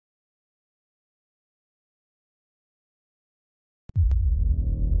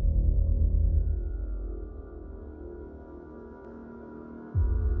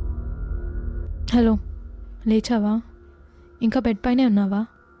Hello, లేచావా? ఇంకా bed పైనే ఉన్నావా?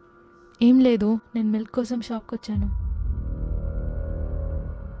 ఏం లేదు, నేను మిల్క్ కోసం షాప్కి వచ్చాను.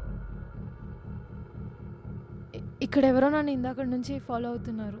 ఇక్కడ ఎవరో నన్ను ఇందాక నుంచి ఫాలో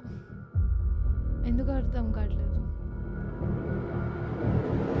అవుతున్నారు. ఎందుకు అర్థం కావట్లేదు.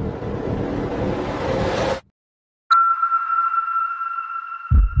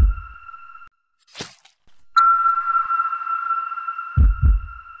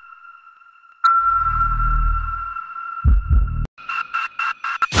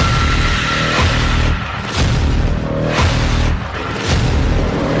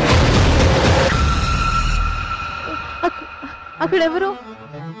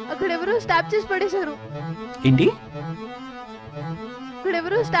 అక్కడెవరో స్టాప్ చేసి పడేశారు. ఏంటి?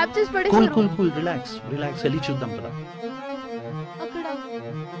 అక్కడెవరో స్టాప్ చేసి కూల్ పడేశారు. కూల్ కూల్ రిలాక్స్ రిలాక్స్, వెళ్ళి చూద్దాం కదా. అక్కడ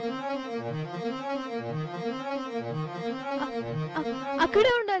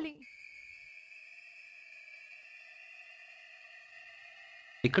అక్కడే ఉండాలి.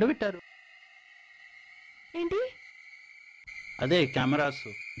 ఎక్కడ పెట్టారు? ఏంటి? అదే కెమెరాస్.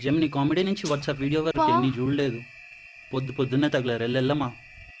 జెమిని కామెడీ నుంచి వాట్సాప్ వీడియో వరకు వా. ఎన్ని చూడలేదు. పొద్దున్నే తగలారు. వెళ్ళమ్మా.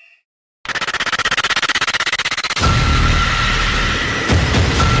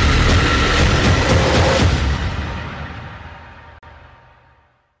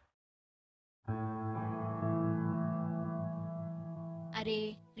 అరే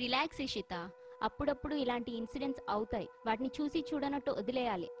రిలాక్స్ ఇషిత, అప్పుడప్పుడు ఇలాంటి ఇన్సిడెంట్స్ అవుతాయి, వాటిని చూసి చూడనట్టు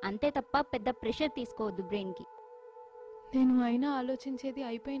వదిలేయాలి అంతే తప్ప పెద్ద ప్రెషర్ తీసుకోవద్దు బ్రెయిన్ కి. నేను అయినా ఆలోచించేది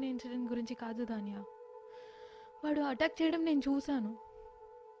అయిపోయిన ఇన్సిడెంట్ గురించి కాదు ధాన్య. వాడు అటాక్ చేయడం నేను చూశాను.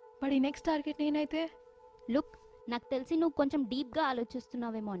 వాడి నెక్స్ట్ టార్గెట్ నేనైతే. లుక్, నాకు తెలిసి నువ్వు కొంచెం డీప్ గా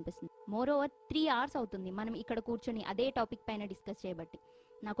ఆలోచిస్తున్నావేమో అనిపిస్తుంది. మోర్ ఓవర్ 3 hours అవుతుంది మనం ఇక్కడ కూర్చొని అదే టాపిక్ పైన డిస్కస్ చేయబట్టి.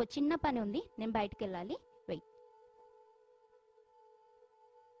 నాకు చిన్న పని ఉంది, నేను బయటకు వెళ్ళాలి. వెయిట్.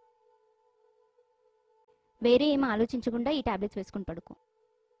 వేరే ఏం ఆలోచించకుండా ఈ టాబ్లెట్స్ వేసుకుని పడుకో.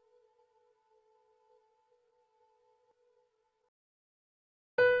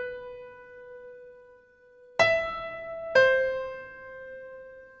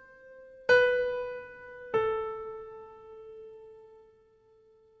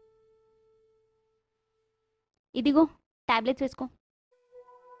 ఇదిగో టాబ్లెట్స్ వేసుకో.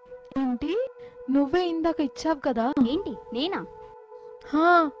 ఏంటి? నువ్వే ఇందాక ఇచ్చావు కదా? ఏంటి నేనా? హా,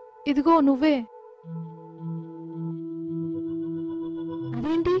 ఇదిగో నువ్వే.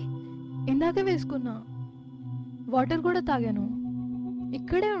 అదేంటి, ఇందాకే వేసుకున్నా. వాటర్ కూడా తాగాను.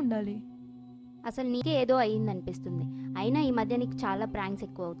 ఇక్కడే ఉండాలి. అసలు నీకే ఏదో అయ్యిందనిపిస్తుంది. అయినా ఈ మధ్య నీకు చాలా ప్రాంక్స్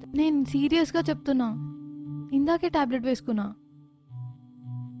ఎక్కువ అవుతాయి. నేను సీరియస్గా చెప్తున్నా, ఇందాకే టాబ్లెట్ వేసుకున్నా.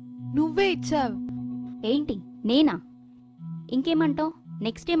 నువ్వే ఇచ్చావు. ఏంటి నేనా? ఇంకేమంటావు?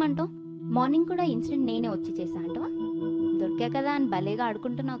 నెక్స్ట్ ఏమంటావు? మార్నింగ్ కూడా ఇన్సిడెంట్ నేనే వచ్చి చేశా అంటావా? దొరికా కదా అని భలేగా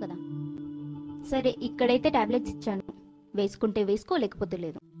ఆడుకుంటున్నావు కదా. సరే, ఇక్కడైతే టాబ్లెట్స్ ఇచ్చాను, వేసుకుంటే వేసుకో, లేకపోతే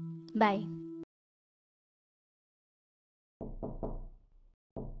లేదు. బాయ్.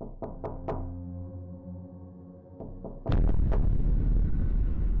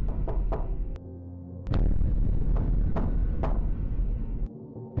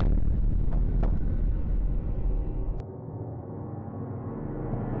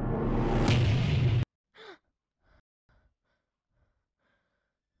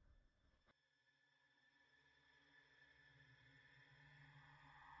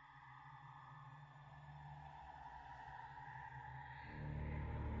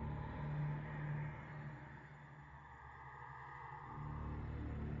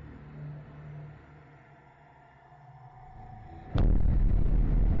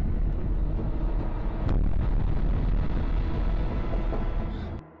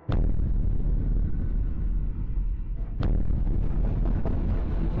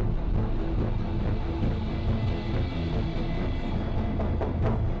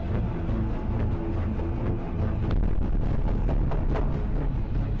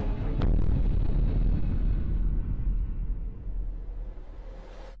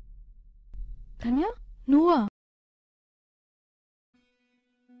 ధన్య, నువ్వా?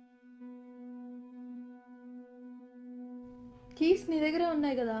 కీస్ నీ దగ్గరే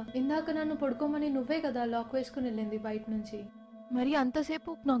ఉన్నాయి కదా. ఇందాక నన్ను పడుకోమని నువ్వే కదా లాక్ వేసుకుని వెళ్ళింది బయట నుంచి. మరి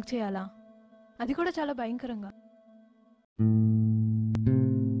అంతసేపు నాక్ చేయాలా? అది కూడా చాలా భయంకరంగా.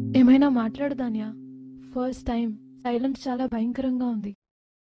 ఏమైనా మాట్లాడు ధాన్య. ఫస్ట్ టైం సైలెన్స్ చాలా భయంకరంగా ఉంది.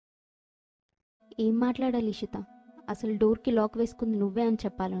 ఏం మాట్లాడాలి ఇషిత? అసలు డోర్కి లాక్ వేసుకుంది నువ్వే అని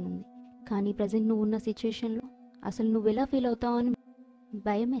చెప్పాలనుంది, కానీ ప్రజెంట్ నువ్వు ఉన్న సిచ్యువేషన్లో అసలు నువ్వు ఎలా ఫీల్ అవుతావు అని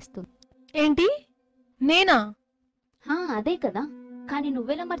భయం వేస్తుంది. ఏంటి? నేనా? అదే కదా, కానీ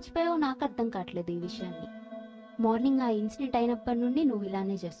నువ్వెలా మర్చిపోయావో నాకు అర్థం కావట్లేదు ఈ విషయాన్ని. మార్నింగ్ ఆ ఇన్సిడెంట్ అయినప్పటి నుండి నువ్వు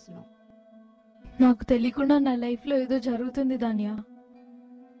ఇలానే చేస్తున్నావు. నాకు తెలియకుండా నా లైఫ్లో ఏదో జరుగుతుంది ధాన్య.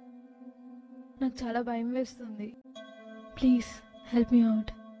 నాకు చాలా భయం వేస్తుంది. Please help me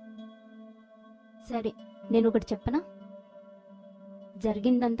out. సరే, నేను ఒకటి చెప్పనా?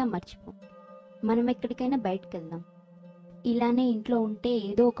 జరిగిందంతా మర్చిపో. మనం ఎక్కడికైనా బయటకు వెళ్దాం. ఇలానే ఇంట్లో ఉంటే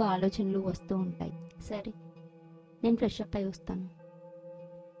ఏదో ఒక ఆలోచనలు వస్తూ ఉంటాయి. సరే, నేను ఫ్రెష్ అప్ అయి వస్తాను.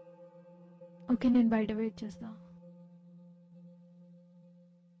 ఓకే, నేను బయట వెయిట్ చేస్తా.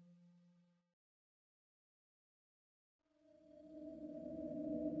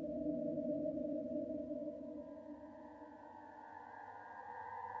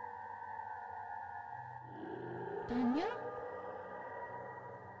 ధాన్య,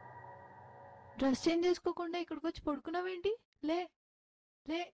 డ్రెస్ చేంజ్ చేసుకోకుండా ఇక్కడికి వచ్చి పడుకున్నావేంటి? లే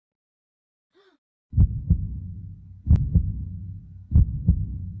లే.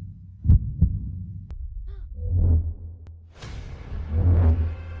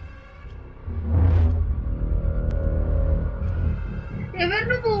 ఎవరు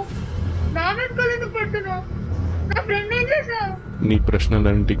నువ్వు? నా వెనకాల ఎందుకు పడుతున్నావు? నా ఫ్రెండ్ ఏం చేశావు? నీ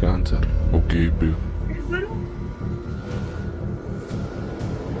ప్రశ్నలన్నిటికీ ఆన్సర్ ఓకే బేబ్. ఎవరు?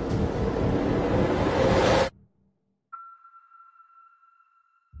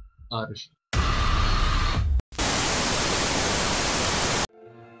 ఆరుషి.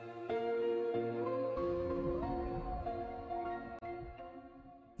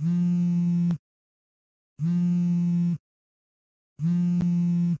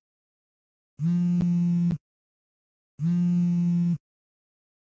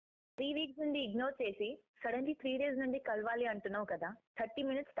 వీక్స్ నుండి ఇగ్నోర్ చేసి సడన్లీ 3 days నుండి కలవాలి అంటున్నావు కదా. 30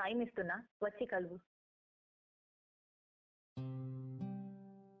 minutes టైం ఇస్తున్నా, వచ్చి కలువు.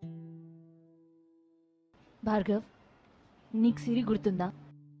 భార్గవ్, నీకు సిరి గుర్తుందా?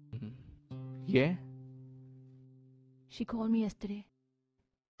 ఏ? She call me yesterday.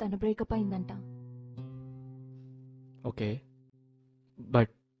 తన బ్రేకప్ అయిందంట. ఓకే,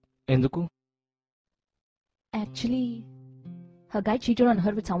 బట్ ఎందుకు? Actually her guy cheated on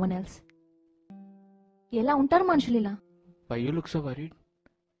her with someone else. ఎలా ఉంటారు మనుషులు ఇలా? Why you look so worried?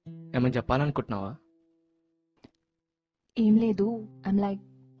 ఏమైనా చెప్పాలనుకుంటున్నావా? ఏం లేదు, ఐమ్ లైక్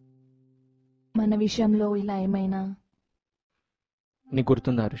మన విషయంలో ఇలా ఏమైనా. నీకు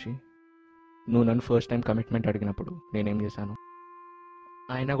గుర్తుందా ఋషి, నువ్వు నన్ను ఫస్ట్ టైం కమిట్మెంట్ అడిగినప్పుడు నేనేం చేశాను?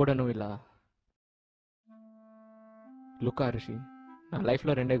 అయినా కూడా నువ్వు ఇలా. లుక్ ఋషి, నా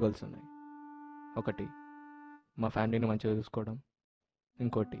లైఫ్లో 2 గోల్స్ ఉన్నాయి. ఒకటి మా ఫ్యామిలీని మంచిగా చూసుకోవడం,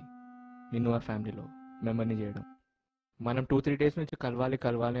 ఇంకోటి నిన్ను ఆ ఫ్యామిలీలో మెంబర్ని చేయడం. మనం 2-3 days నుంచి కలవాలి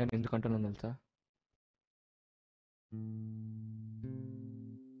అని ఎందుకంటున్నాం తెలుసా?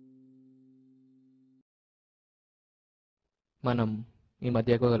 మనం ఈ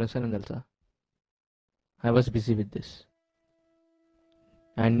మధ్య ఎక్కువ కలుస్తానని తెలుసా? I was busy with this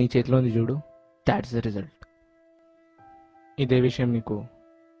and నీ చేతిలో ఉంది చూడు, దాట్స్ ద రిజల్ట్. ఇదే విషయం నీకు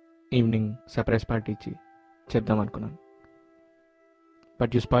ఈవినింగ్ సర్ప్రైజ్ పార్టీ ఇచ్చి చెప్దాం అనుకున్నాను,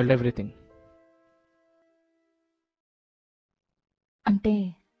 బట్ యూ స్పాయిల్డ్ ఎవ్రీథింగ్. అంటే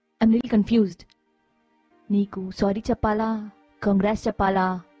ఐమ్ లిటిల్ కన్ఫ్యూజ్డ్. నీకు సారీ చెప్పాలా, కంగ్రాట్స్ చెప్పాలా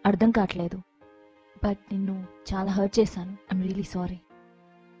అర్థం కావట్లేదు. బట్ నిన్ను చాలా హర్ట్ చేశాను. I'm really sorry.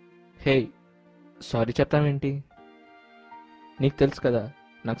 Hey, sorry చెప్తావేంటి? నీకు తెలుసు కదా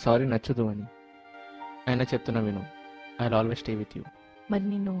నాకు సారీ నచ్చదు అని. అయినా చెప్తున్నా విను, I will always stay with you. మరి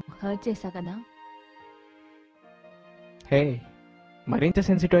నిన్ను హర్ట్ చేశా కదా. హే, మరింత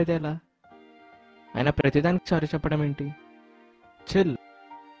సెన్సిటివ్ అయితే ఎలా? అయినా ప్రతిదానికి సారీ చెప్పడం ఏంటి? చిల్.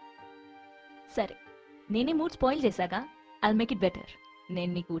 సరే, నేనే mood spoil చేశాగా, I'll make it better.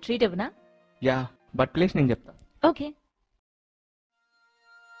 నేను నీకు ట్రీట్ ఇవ్వనా? యా, బట్ ప్లీజ్ నేను చెప్తా. ఓకే.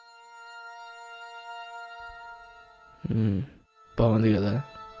 బాగుంది కదా.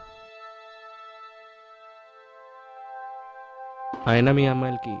 అయినా మీ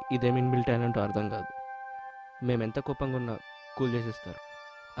అమ్మాయిలకి ఇదేమి ఇన్బిల్ట్ టాలెంట్ అర్థం కాదు. మేము ఎంత కోపంగా ఉన్నా కూల్ చేసేస్తారు.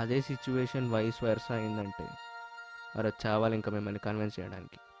 అదే సిచ్యువేషన్ వైస్ వర్సా అయిందంటే అరే చావాలి ఇంకా మిమ్మల్ని కన్విన్స్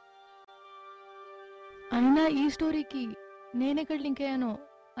చేయడానికి. అయినా ఈ స్టోరీకి నేనెక్కడ లింక్ అయ్యానో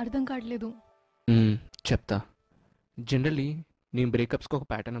అర్థం కావట్లేదు. చెప్తా. జనరలీ నేను బ్రేకప్స్కి ఒక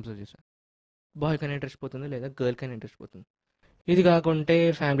ప్యాటర్న్ అబ్జర్వ్ చేశాను. బాయ్ కైనా ఇంట్రెస్ట్ పోతుంది లేదా గర్ల్ కైనా ఇంట్రెస్ట్ పోతుంది. ఇది కాకుంటే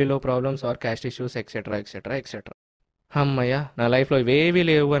ఫ్యామిలీలో problems are caste issues etcetera etcetera etcetera. అమ్మయ్య, నా లైఫ్లో ఇవేవీ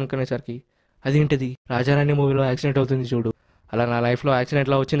లేవు అనుకునేసరికి అదేంటిది రాజారాణి మూవీలో యాక్సిడెంట్ అవుతుంది చూడు, అలా నా లైఫ్లో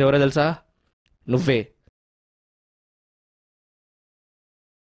యాక్సిడెంట్లా వచ్చింది ఎవరో తెలుసా? నువ్వే.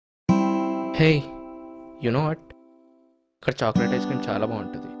 హే, యు నో వాట్, ఇక్కడ చాక్లెట్ ఐస్ క్రీమ్ చాలా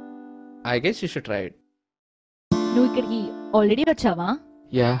బాగుంటుంది. I guess you should try it. నువ్వు ఇక్కడికి ఆల్రెడీ వచ్చావా?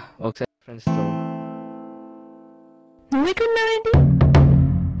 యా, ఒకసారి ఫ్రెండ్స్తో. నువ్వు ఇక్కడ ఉన్నావేంటి?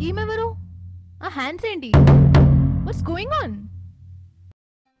 ఈమెవరు? ఆ హ్యాండ్స్ ఏంటి? What's going on?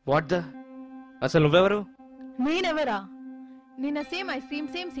 What the అసలు నువ్వెవరు? నేనెవరా? నిన్న same ice cream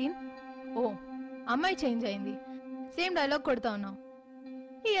same scene. ఓ అమ్మాయి చేంజ్ అయింది. సేమ్ డైలాగ్ కొడతా ఉన్నావు,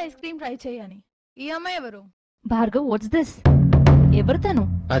 ఈ ఐస్ క్రీమ్ ట్రై చేయని. ఈ అమ్మాయి ఎవరు? Bhargav, what's this? ఎవరు తను?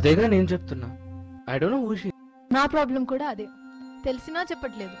 అదేగా నేను చెప్తున్నా. I don't know who she. నా ప్రాబ్లం కూడా అదే, తెలిసినా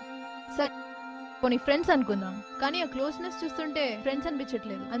చెప్పట్లేదు. సరే కొన్ని ఫ్రెండ్స్ అనుకుందాం, కానీ ఆ క్లోజ్నెస్ చూస్తుంటే ఫ్రెండ్స్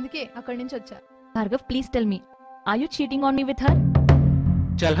అనిపించట్లేదు, అందుకే అక్కడి నుంచి వచ్చా. Bhargav, please tell me, are you cheating on me with her?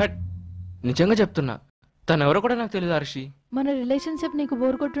 చల్ హట్, నిజంగా చెప్తున్నా, తను ఎవరో కూడా నాకు తెలియదు హర్షి. మన రిలేషన్షిప్ నీకు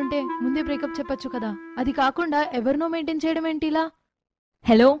బోర్ కొట్టుంటే ముందే బ్రేకప్ చెప్పొచ్చు కదా, అది కాకుండా ఎవరినో మెయింటైన్ చేయడం ఏంటి ఇలా?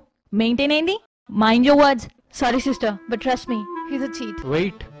 హలో, మెయింటైన్ అయింది, mind your words. Sorry sister, but trust me, he's a cheat.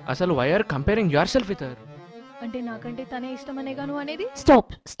 Wait, అసలు why are comparing your self with her? అంటే నాకంటే తనే ఇష్టమనేగా నువ్వు అనేది?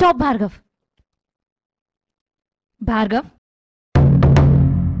 Stop stop Bhargav. Bhargav,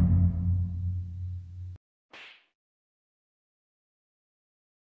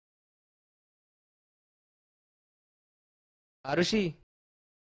 Arushi,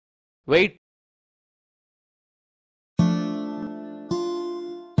 wait.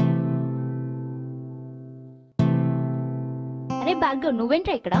 అరే భార్గవ్,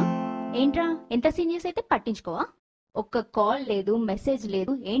 నువ్వేంట్రా ఇక్కడ? ఏంట్రా ఎంత సీనియర్స్ అయితే పట్టించుకోవా? ఒక్క కాల్ లేదు, మెసేజ్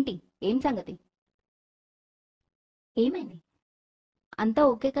లేదు, ఏంటి? ఏం సంగతి? ఏమైంది? అంతా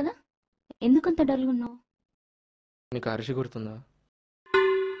ఓకే కదా? ఎందుకంత డల్గా ఉన్నావు? నీకు హర్షి గుర్తుందా?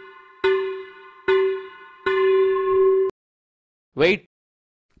 Wait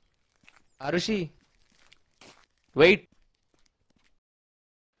Arushi, wait.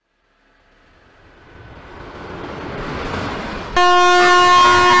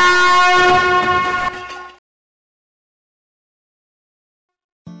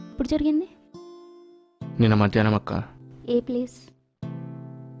 ఇప్పుడు జరిగింది నిన్న మధ్యాహ్నం అక్క, ఏ ప్లేస్?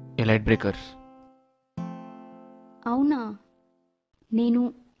 Elite breakers. అవునా? నేను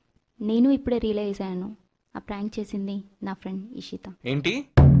నేను ఇప్పుడే రియలైజ్ అయ్యాను, ఆ ప్రాంక్ చేసింది నా ఫ్రెండ్ ఇషిత. ఏంటి?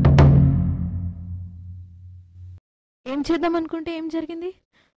 ఏం చేద్దాం అనుకుంటే ఏం జరిగింది?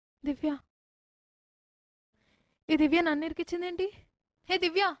 దివ్య, ఈ దివ్య నన్ను ఇరికిచ్చిందేంటి? హే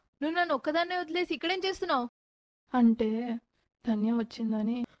దివ్య, నువ్వు నన్ను ఒక్కదాన్నే వదిలేసి ఇక్కడేం చేస్తున్నావు? అంటే ధన్య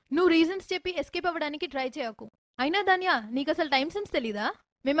వచ్చిందని నువ్వు రీజన్స్ చెప్పి ఎస్కేప్ అవ్వడానికి ట్రై చేయకు. అయినా ధన్య, నీకు అసలు టైం సెన్స్ తెలీదా?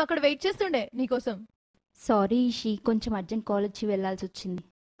 మేము అక్కడ వెయిట్ చేస్తుండే నీకోసం. సారీ ఇషి, కొంచెం అర్జెంట్ కాల్ వచ్చి వెళ్ళాల్సి వచ్చింది.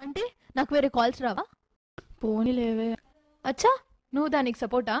 అంటే నాకు వేరే కాల్స్ రావా? పోనీ లేవే. అచ్చా, నువ్వు దానికి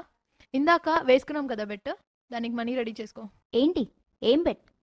సపోర్టా? ఇందాక వేసుకున్నాం కదా బెట్, దానికి మనీ రెడీ చేసుకో. ఏంటి? ఏం బెట్?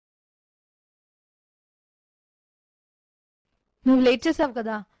 నువ్వు లేట్ చేసావు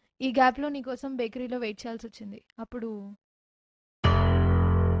కదా, ఈ గ్యాప్లో నీకోసం బేకరీలో వెయిట్ చేయాల్సి వచ్చింది. అప్పుడు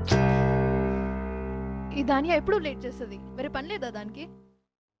ఈ ధాన్య ఎప్పుడు లేట్ చేస్తుంది, వేరే పని లేదా దానికి?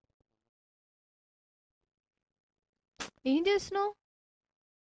 ఏం చేస్తున్నావు?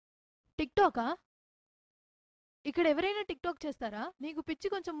 టిక్ టాకా? ఇక్కడ ఎవరైనా టిక్ టాక్ చేస్తారా? నీకు పిచ్చి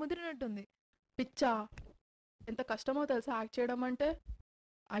కొంచెం ముదిరినట్టుంది. పిచ్చా? ఎంత కష్టమో తెలుసా యాక్ట్ చేయడం అంటే?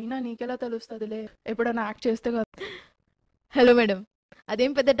 అయినా నీకెలా తెలుస్తుందిలే, ఎప్పుడైనా యాక్ట్ చేస్తే కదా. హలో మేడం,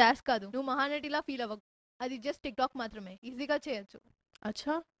 అదేం పెద్ద టాస్క్ కాదు, నువ్వు మహానటిలా ఫీల్ అవ్వకు. అది జస్ట్ టిక్ టాక్ మాత్రమే, ఈజీగా చేయొచ్చు.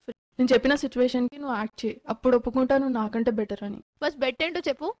 అచ్చా, నేను చెప్పిన సిచ్యువేషన్కి నువ్వు యాక్ట్ చేయి, అప్పుడు ఒప్పుకుంటా నువ్వు నాకంటే బెటర్ అని. ఫస్ట్ బెట్ ఏంటో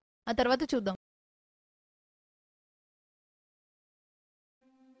చెప్పు, ఆ తర్వాత చూద్దాం.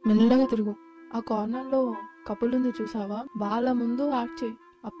 మెల్లగా తిరుగు, ఆ కార్నర్లో కపుల్ ఉంది చూసావా, వాళ్ళ ముందు యాక్ట్ చేయి,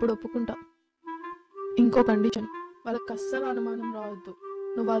 అప్పుడు ఒప్పుకుంటా. ఇంకో కండిషన్, వాళ్ళకి అస్సలు అనుమానం రావద్దు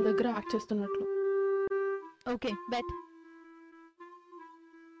నువ్వు వాళ్ళ దగ్గర యాక్ట్ చేస్తున్నట్లు. Okay, bet.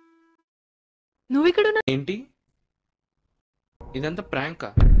 నువ్వు ఇక్కడ ఏంటి ఇదంతా ప్రాంకా?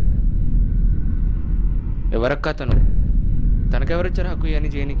 ఎవరక్కా తను? తనకెవరిచ్చారు హక్కు అని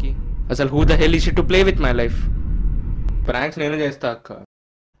చేయనికి? అసలు who the hell is she to play with my life? Pranks నేను చేస్తా అక్క,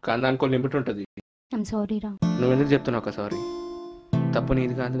 కానీ దానికో లిమిట్ ఉంటుంది. ఐమ్ సారీ రా. నువ్వెందుకు చెప్తున్నావు అక్క సారీ? తప్పు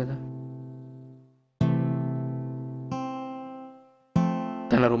నీది కాదు కదా.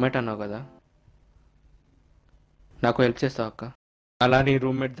 తన రూమ్మేట్ అన్నావు కదా, నాకు హెల్ప్ చేస్తావు అక్క? అలా నీ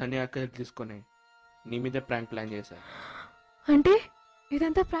రూమ్మేట్ ధన్య అక్క హెల్ప్ తీసుకొని నీ మీదే ప్రాంక్ ప్లాన్ చేశా. అంటే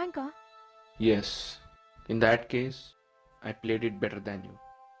ఇదంతా ప్రాంకా? Yes, in that case I played it better than you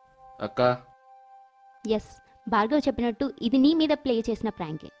అక్క. ఎస్, భార్గవ్ చెప్పినట్టు ఇది నీ మీద ప్లే చేసిన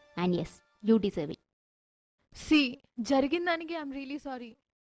ప్రాంకే, and yes, you deserve it. C, జరిగిన దానికి ఐఎమ్ రియలీ సారీ.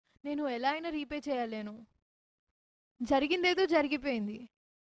 నేను ఎలా అయినా రీపే చేయలేను. జరిగిందేదో జరిగిపోయింది.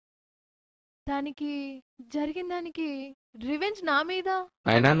 జరిగిన దానికి రివెంజ్ నా మీద.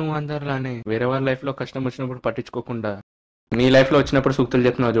 అయినా నువ్వు అందరిలానే వేరే వాళ్ళ లైఫ్లో కష్టం వచ్చినప్పుడు పట్టించుకోకుండా నీ లైఫ్లో వచ్చినప్పుడు సూక్తులు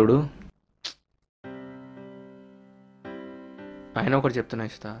చెప్తున్నావు చూడు. అయినా ఒకటి చెప్తున్నా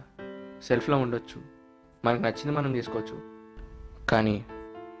ఇష్టా, సెల్ఫ్లో ఉండొచ్చు, మనకు నచ్చింది మనం చేసుకోవచ్చు, కానీ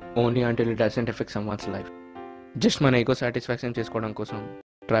only until it doesn't effect someone's life. Just మన ఈగో సాటిస్ఫాక్షన్ చేసుకోవడం కోసం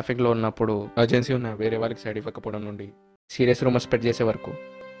ట్రాఫిక్లో ఉన్నప్పుడు అర్జెన్సీ ఉన్న వేరే వాళ్ళకి సైడ్ ఇవ్వకపోవడం నుండి సీరియస్ రూమర్ స్ప్రెడ్ చేసే వరకు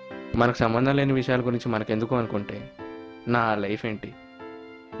మనకు సంబంధం లేని విషయాల గురించి మనకెందుకు అనుకుంటే నా లైఫ్ ఏంటి?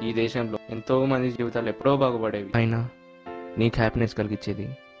 ఈ దేశంలో ఎంతోమంది జీవితాలు ఎప్పుడో బాగుపడేవి. అయినా నీకు హ్యాపీనెస్ కలిగించేది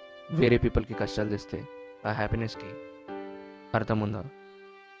వేరే పీపుల్కి కష్టాలు తెస్తే ఆ హ్యాపీనెస్కి అర్థం ఉందా?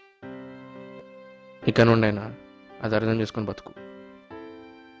 ఇక నుండైనా అది అర్థం చేసుకొని బతుకు.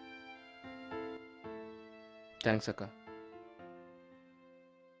 థ్యాంక్స్ అక్క.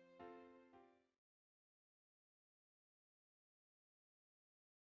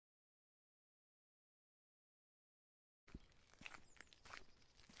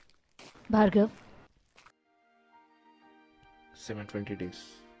 భార్గవ్, 720 days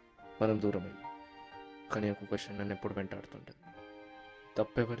మనం దూరమై, కానీ ఒక క్వశ్చన్ నన్ను ఎప్పుడు వెంటాడుతుంటుంది.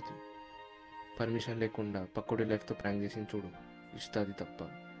 తప్పెవరిది? పర్మిషన్ లేకుండా పక్కుడి లైఫ్తో ప్రాంక్ చేసి చూడు, ఇష్టాది తప్ప?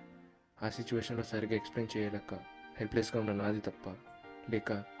 ఆ సిచ్యువేషన్లో సరిగ్గా ఎక్స్ప్లెయిన్ చేయలేక హెల్ప్లెస్గా ఉన్న నాది తప్ప?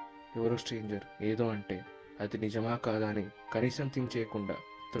 లేక ఎవరో స్ట్రేంజర్ ఏదో అంటే అది నిజమా కాదా అని కనీసం థింక్ చేయకుండా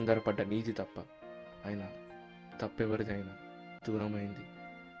తొందరపడ్డ నీది తప్ప? అయినా తప్పెవరిది? అయినా దూరమైంది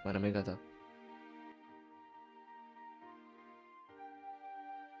మనమే కదా.